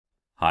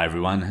Hi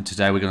everyone,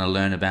 today we're going to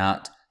learn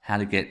about how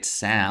to get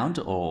sound,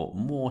 or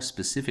more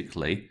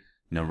specifically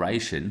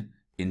narration,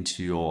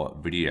 into your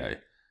video.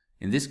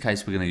 In this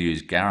case we're going to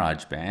use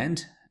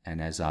Garageband,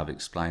 and as I've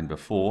explained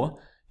before,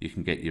 you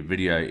can get your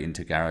video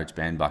into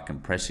Garageband by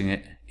compressing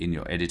it in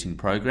your editing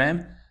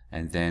program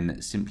and then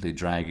simply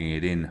dragging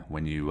it in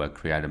when you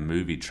create a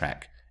movie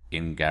track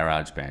in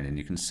Garageband. And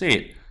you can see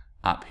it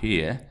up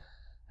here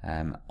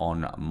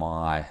on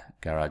my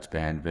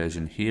Garageband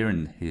version here,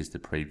 and here's the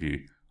preview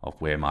of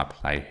where my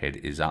playhead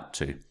is up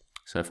to.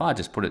 So if I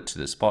just put it to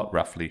the spot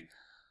roughly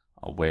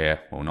where,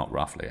 well not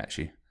roughly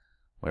actually,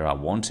 where I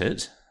want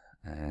it,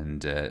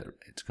 and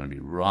it's going to be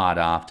right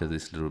after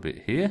this little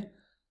bit here.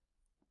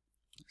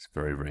 It's a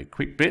very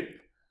quick bit,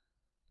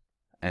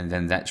 and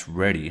then that's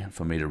ready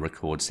for me to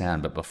record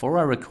sound. But before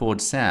I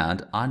record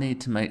sound, I need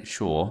to make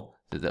sure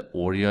that the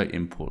audio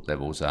input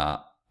levels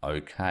are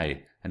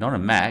okay. And on a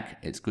Mac,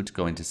 it's good to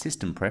go into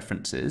System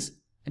Preferences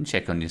and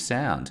check on your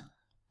sound,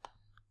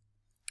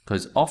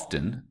 because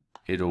often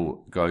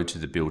it'll go to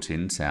the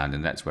built-in sound,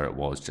 and that's where it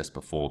was just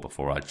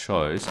before I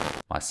chose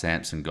my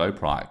Samsung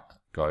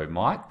Go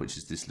mic, which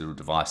is this little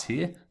device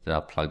here that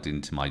I've plugged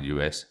into my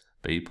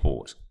USB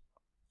port.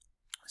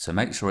 So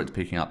make sure it's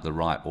picking up the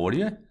right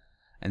audio,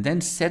 and then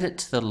set it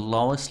to the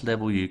lowest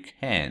level you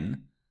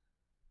can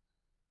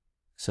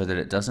so that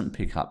it doesn't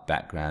pick up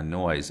background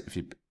noise. If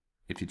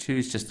you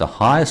choose just the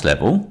highest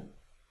level,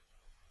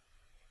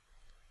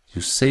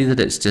 you'll see that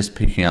it's just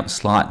picking up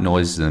slight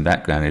noises in the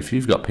background. If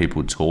you've got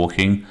people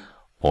talking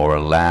or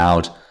a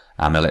loud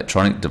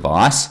electronic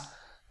device,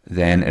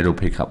 then it'll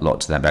pick up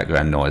lots of that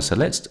background noise. So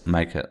let's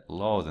make it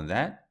lower than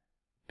that,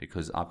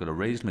 because I've got a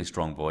reasonably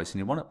strong voice, and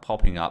you want it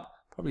popping up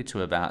probably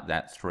to about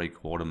that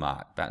 3/4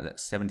 mark, about that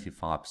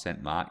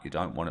 75% mark. You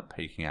don't want it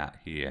peaking out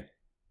here.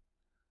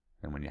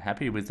 And when you're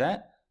happy with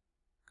that,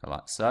 go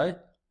like so.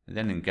 And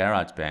then in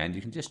Garageband,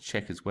 you can just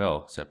check as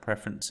well. So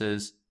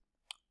preferences,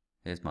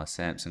 there's my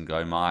Samsung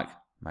Go mic.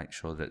 Make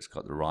sure that it's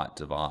got the right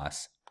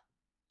device.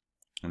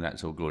 And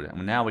that's all good.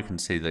 And now we can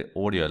see the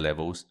audio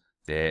levels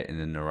there in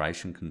the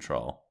narration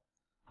control.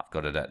 I've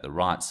got it at the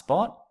right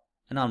spot,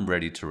 and I'm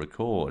ready to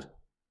record.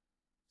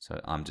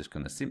 So I'm just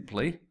going to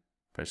simply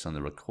press on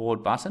the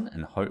record button,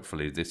 and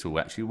hopefully this will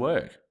actually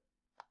work.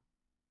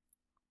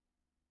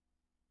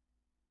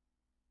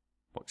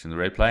 Watching the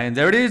replay, and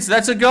there it is.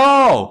 That's a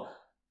goal!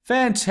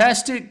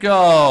 Fantastic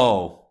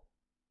goal!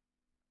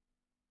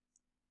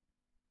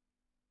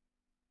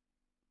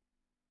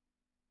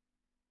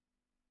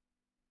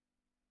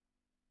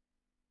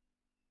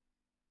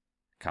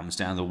 Comes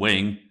down the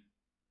wing.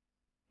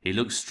 He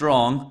looks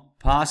strong.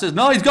 Passes.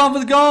 No, he's gone for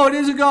the goal. It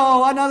is a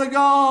goal. Another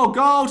goal.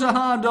 Goal to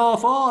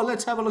Harndorf. Oh,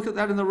 let's have a look at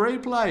that in the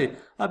replay.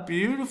 A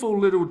beautiful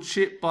little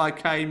chip by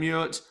K.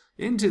 Mewett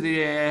into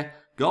the air.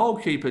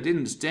 Goalkeeper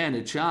didn't stand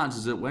a chance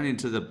as it went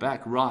into the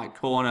back right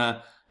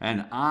corner.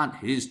 And aren't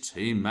his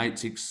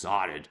teammates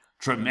excited?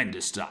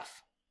 Tremendous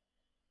stuff.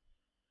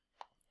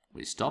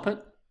 We stop it.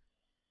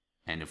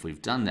 And if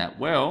we've done that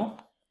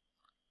well,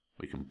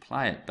 we can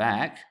play it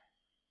back,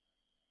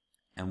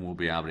 and we'll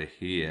be able to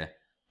hear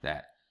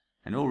that.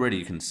 And already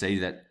you can see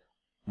that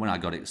when I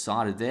got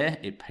excited there,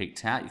 it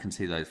peaked out. You can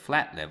see those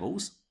flat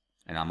levels,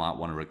 and I might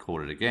want to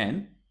record it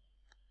again.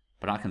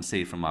 But I can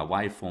see from my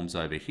waveforms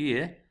over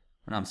here,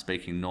 when I'm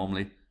speaking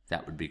normally,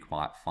 that would be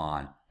quite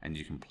fine, and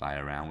you can play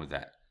around with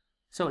that.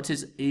 So it's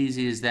as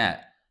easy as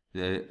that.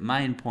 The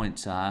main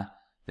points are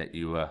that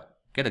you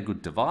get a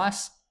good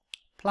device,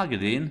 plug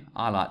it in.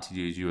 I like to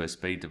use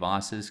USB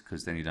devices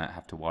because then you don't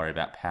have to worry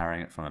about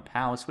powering it from a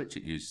power switch.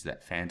 It uses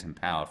that phantom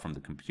power from the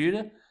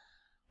computer.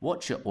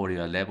 Watch your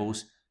audio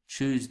levels.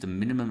 Choose the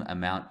minimum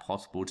amount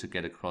possible to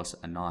get across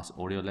a nice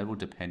audio level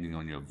depending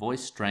on your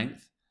voice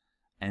strength.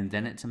 And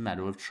then it's a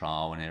matter of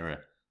trial and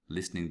error.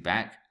 Listening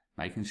back,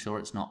 making sure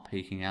it's not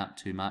peaking out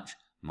too much.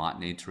 Might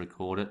need to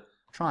record it.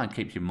 Try and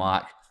keep your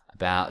mic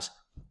about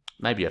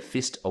maybe a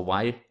fist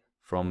away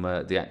from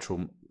the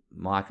actual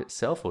mic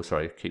itself, or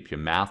sorry, keep your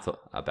mouth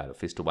about a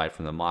fist away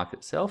from the mic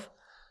itself,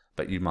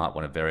 but you might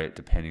want to vary it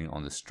depending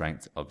on the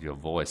strength of your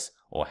voice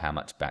or how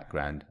much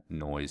background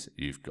noise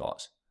you've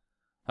got.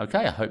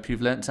 Okay, I hope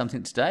you've learned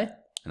something today,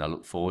 and I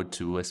look forward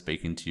to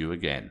speaking to you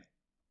again.